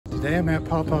Today I'm at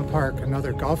Paw Paw Park,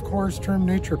 another golf course turned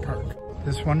nature park.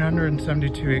 This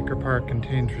 172-acre park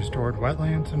contains restored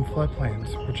wetlands and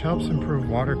floodplains, which helps improve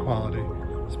water quality,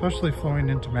 especially flowing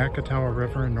into Macatawa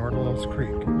River and Nautilus Creek.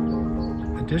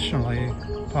 Additionally,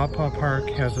 Paw Paw Park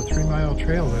has a 3-mile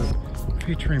trail loop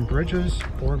featuring bridges,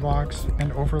 boardwalks,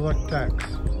 and overlooked decks.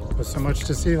 With so much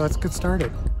to see, let's get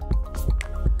started.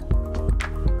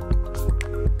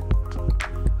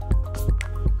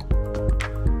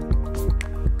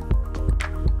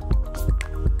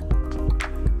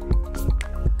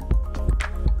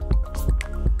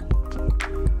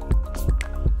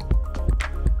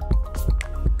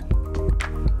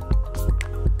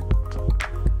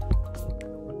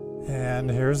 And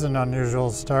here's an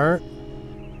unusual start.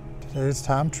 Today's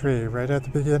tom tree right at the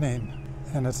beginning.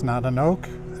 And it's not an oak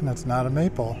and it's not a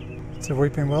maple. It's a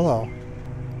weeping willow.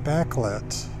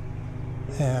 Backlit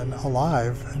and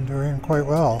alive and doing quite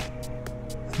well.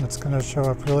 And it's going to show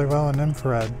up really well in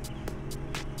infrared.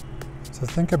 So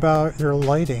think about your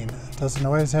lighting. It doesn't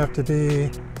always have to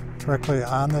be directly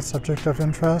on the subject of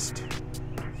interest.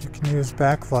 You can use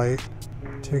backlight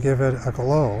to give it a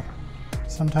glow.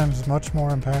 Sometimes much more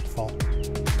impactful.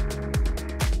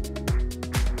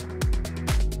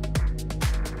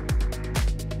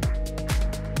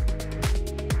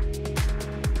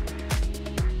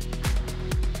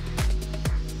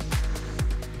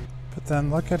 But then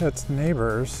look at its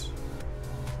neighbors,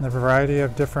 and the variety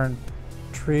of different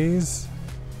trees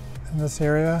in this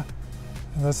area.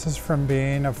 And this is from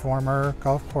being a former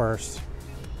golf course.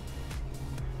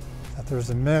 That there's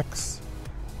a mix,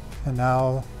 and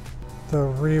now the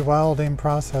rewilding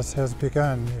process has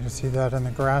begun. You can see that in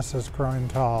the grasses growing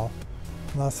tall.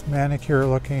 Less manicure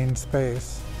looking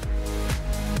space.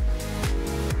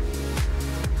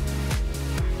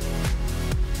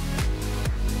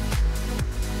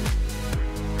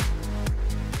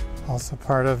 Also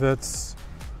part of its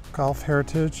golf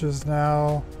heritage is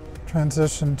now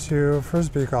transitioned to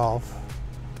Frisbee golf.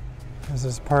 As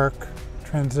this park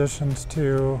transitions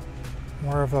to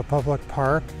more of a public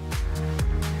park.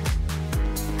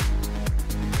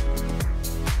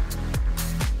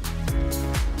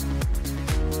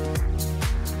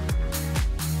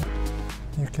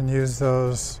 You can use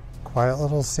those quiet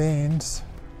little scenes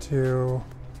to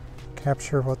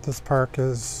capture what this park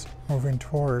is moving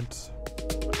towards.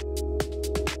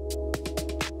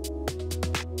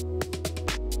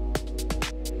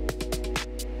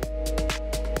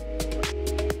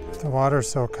 The water's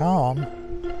so calm,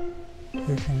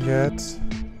 you can get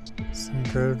some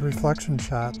good reflection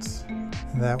shots.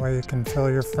 And that way you can fill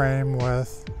your frame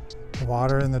with the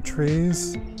water and the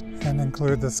trees and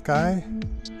include the sky.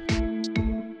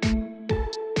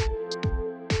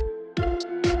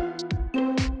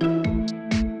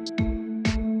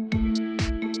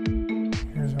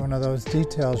 Here's one of those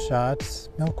detail shots,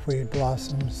 milkweed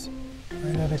blossoms,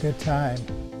 right at a good time.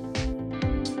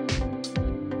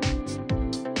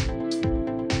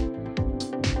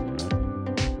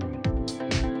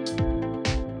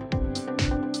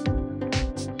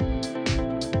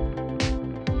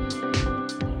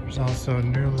 There's also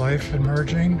new life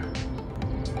emerging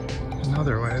in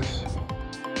other ways.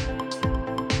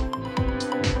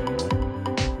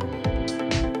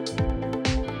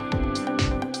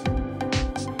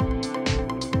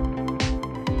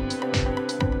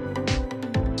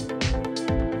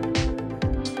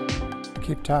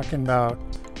 Keep talking about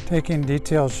taking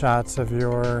detail shots of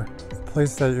your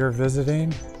place that you're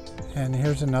visiting. And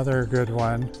here's another good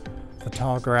one, the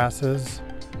tall grasses.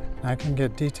 I can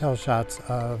get detail shots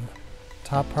of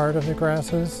top part of the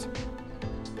grasses,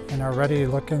 and already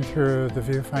looking through the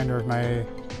viewfinder of my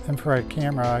infrared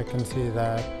camera, I can see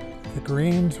that the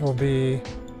greens will be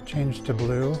changed to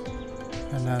blue,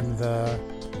 and then the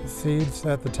seeds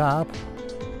at the top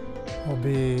will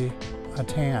be a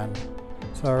tan.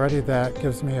 So already that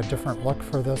gives me a different look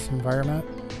for this environment,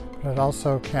 but it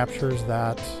also captures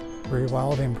that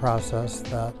rewilding process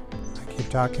that I keep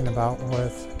talking about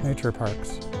with nature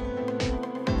parks.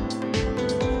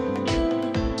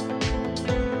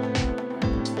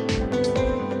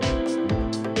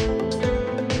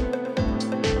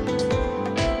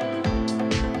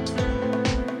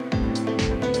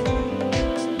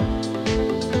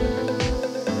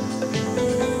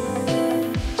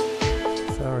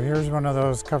 Here's one of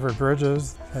those covered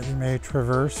bridges that you may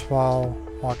traverse while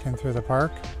walking through the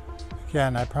park.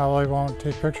 Again, I probably won't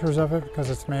take pictures of it because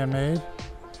it's man-made,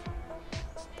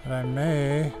 but I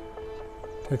may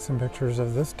take some pictures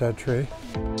of this dead tree.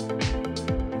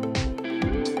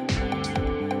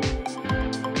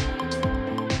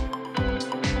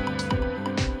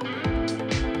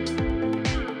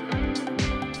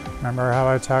 Remember how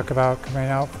I talk about coming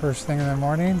out first thing in the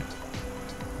morning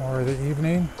or the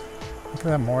evening? Look at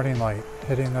that morning light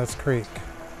hitting this creek.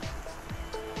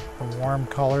 The warm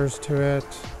colors to it,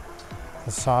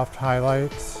 the soft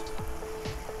highlights.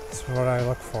 That's what I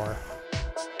look for.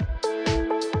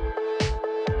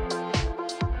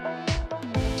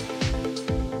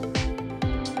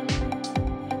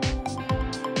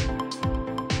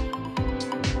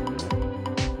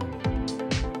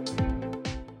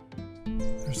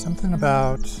 There's something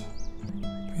about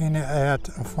being at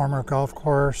a former golf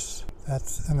course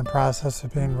that's in the process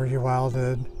of being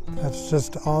rewilded that's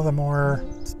just all the more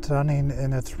stunning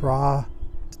in its raw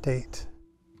state.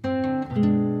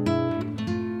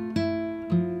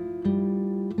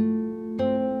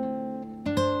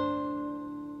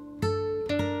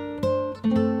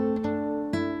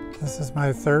 This is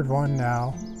my third one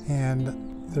now,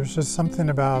 and there's just something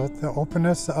about the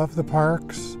openness of the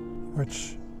parks,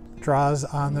 which draws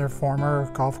on their former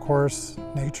golf course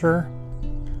nature,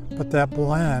 but that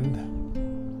blend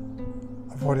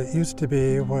of what it used to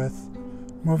be with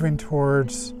moving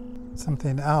towards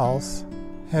something else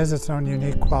has its own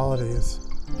unique qualities.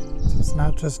 So it's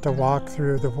not just a walk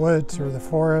through the woods or the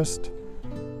forest.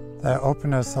 That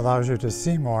openness allows you to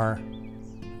see more.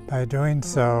 By doing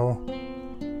so,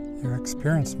 you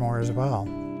experience more as well.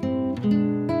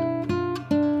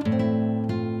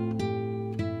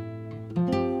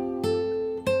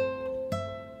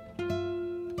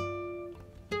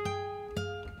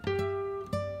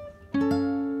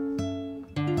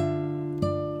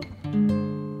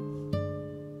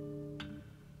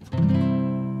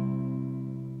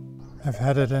 I've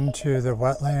headed into the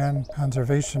wetland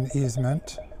conservation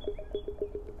easement,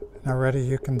 and already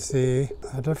you can see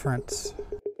a difference.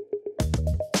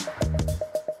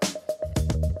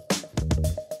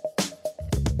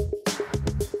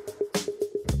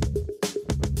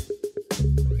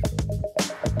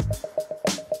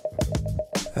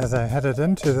 As I headed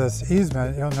into this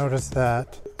easement, you'll notice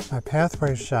that my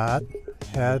pathway shot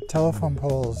had telephone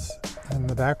poles in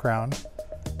the background,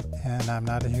 and I'm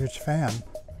not a huge fan.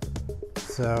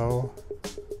 So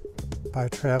by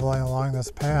traveling along this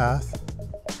path,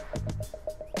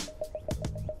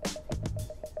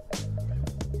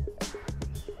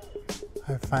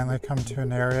 I've finally come to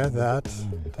an area that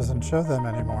doesn't show them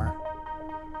anymore.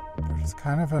 There's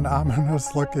kind of an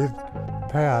ominous looking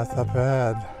path up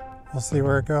ahead. We'll see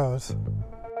where it goes.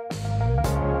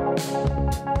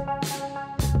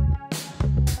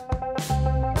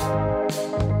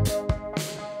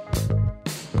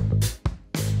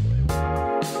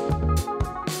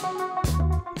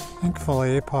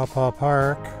 Thankfully, Paw Paw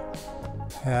Park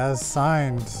has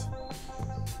signs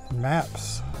and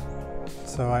maps,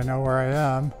 so I know where I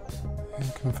am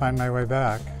and can find my way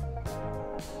back.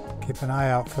 Keep an eye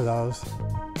out for those.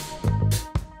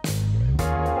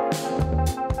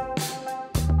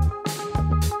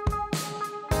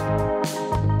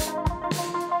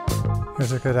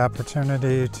 Here's a good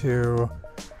opportunity to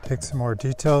take some more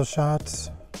detail shots,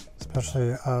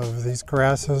 especially of these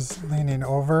grasses leaning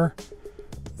over.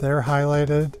 They're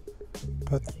highlighted,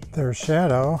 but their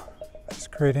shadow is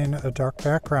creating a dark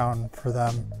background for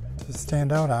them to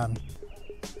stand out on.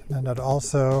 And it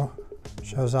also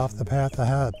shows off the path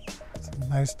ahead. It's a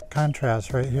nice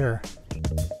contrast right here.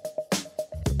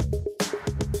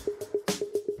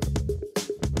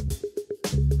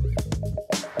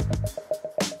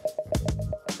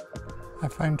 I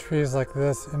find trees like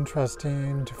this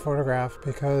interesting to photograph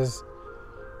because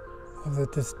of the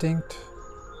distinct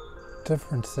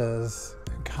differences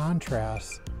and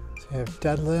contrasts. So you have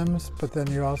dead limbs, but then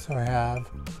you also have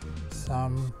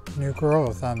some new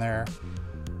growth on there.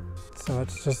 So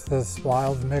it's just this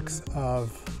wild mix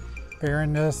of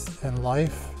barrenness and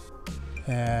life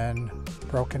and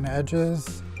broken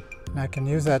edges. And I can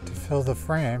use that to fill the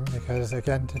frame because,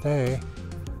 again, today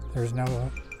there's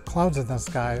no clouds in the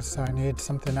sky, so I need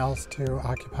something else to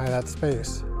occupy that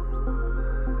space.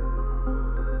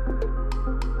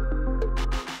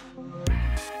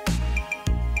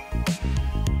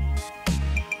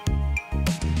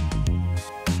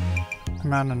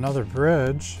 I'm on another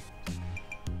bridge,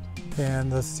 and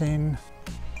the scene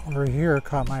over here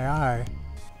caught my eye.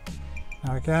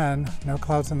 Now again, no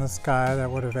clouds in the sky, that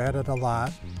would have added a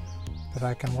lot, but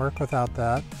I can work without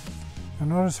that. You'll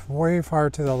notice way far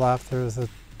to the left there's the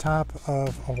top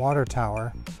of a water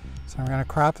tower. So I'm going to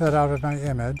crop that out of my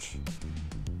image,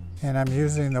 and I'm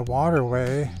using the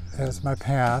waterway as my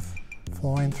path,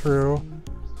 flowing through,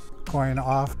 going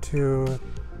off to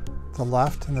the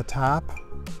left in the top.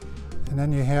 And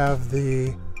then you have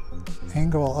the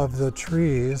angle of the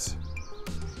trees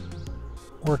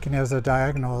working as a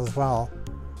diagonal as well.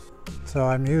 So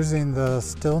I'm using the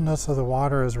stillness of the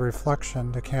water as a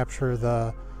reflection to capture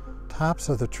the tops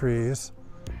of the trees,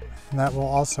 and that will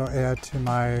also add to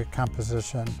my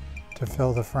composition to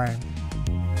fill the frame.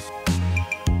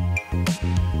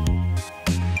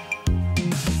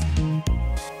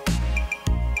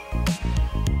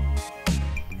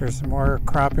 Here's some more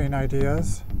cropping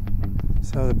ideas.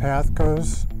 So the path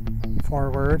goes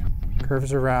forward,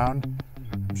 curves around.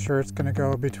 I'm sure it's going to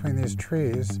go between these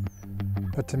trees,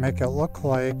 but to make it look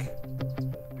like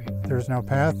there's no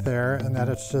path there and that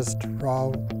it's just raw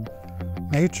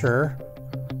nature,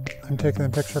 I'm taking the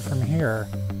picture from here.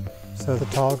 So the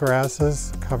tall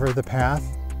grasses cover the path,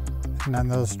 and then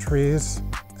those trees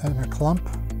and a clump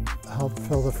help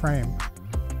fill the frame.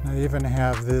 And I even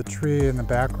have the tree in the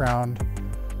background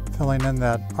filling in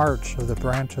that arch of the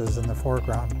branches in the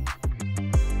foreground.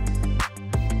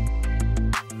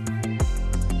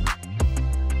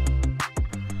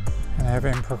 And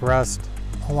having progressed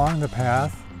along the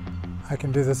path, I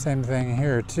can do the same thing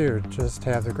here too. Just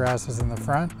have the grasses in the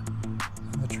front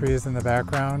and the trees in the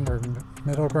background or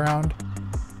middle ground,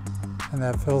 and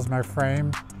that fills my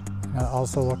frame. And it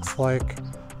also looks like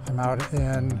I'm out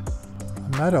in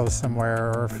a meadow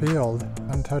somewhere or a field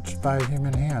untouched by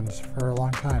human hands for a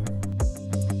long time.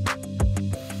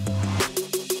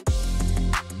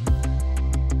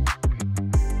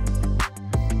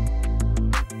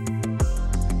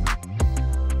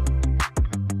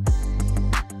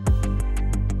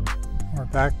 We're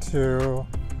back to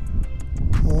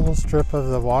a little strip of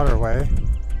the waterway.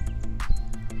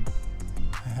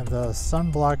 I have the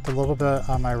sun blocked a little bit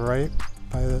on my right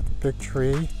by the big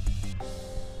tree,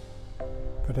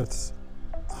 but it's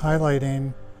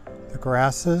highlighting the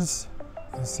grasses.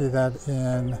 You see that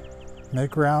in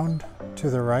midground to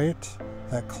the right,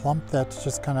 that clump that's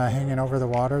just kind of hanging over the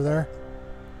water there.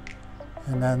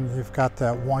 And then you've got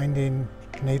that winding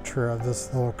nature of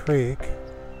this little creek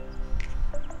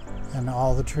and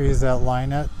all the trees that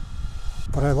line it.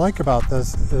 What I like about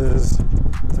this is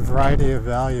the variety of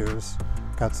values.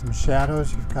 You've got some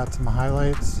shadows, you've got some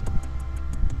highlights,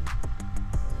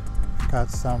 you've got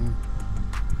some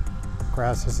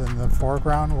grasses in the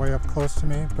foreground way up close to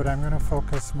me, but I'm going to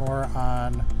focus more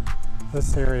on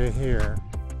this area here.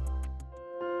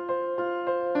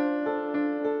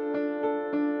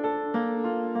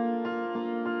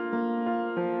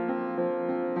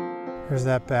 Here's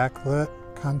that backlit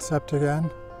concept again,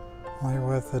 only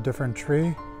with a different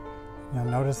tree. You'll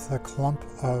notice the clump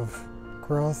of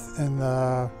growth in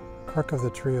the crook of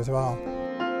the tree as well.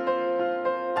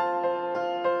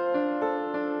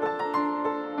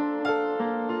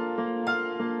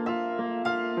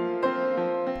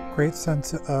 Great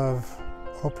sense of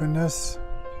openness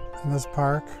in this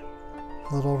park.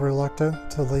 A little reluctant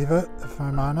to leave it, if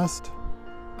I'm honest.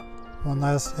 One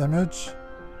last image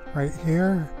right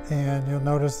here, and you'll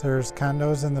notice there's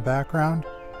condos in the background.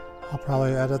 I'll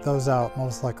probably edit those out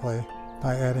most likely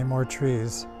by adding more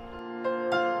trees.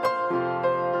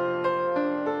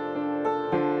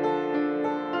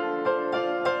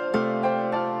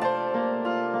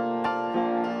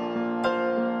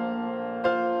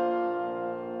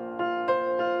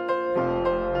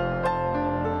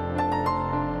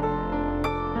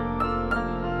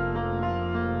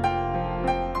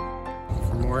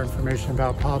 For more information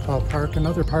about Paw Paw Park and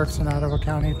other parks in Ottawa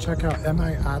County, check out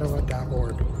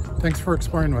miottawa.org. Thanks for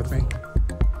exploring with me.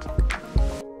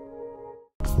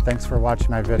 Thanks for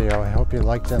watching my video. I hope you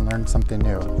liked it and learned something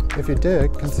new. If you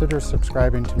did, consider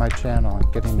subscribing to my channel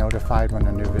and getting notified when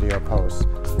a new video posts.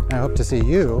 And I hope to see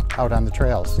you out on the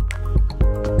trails.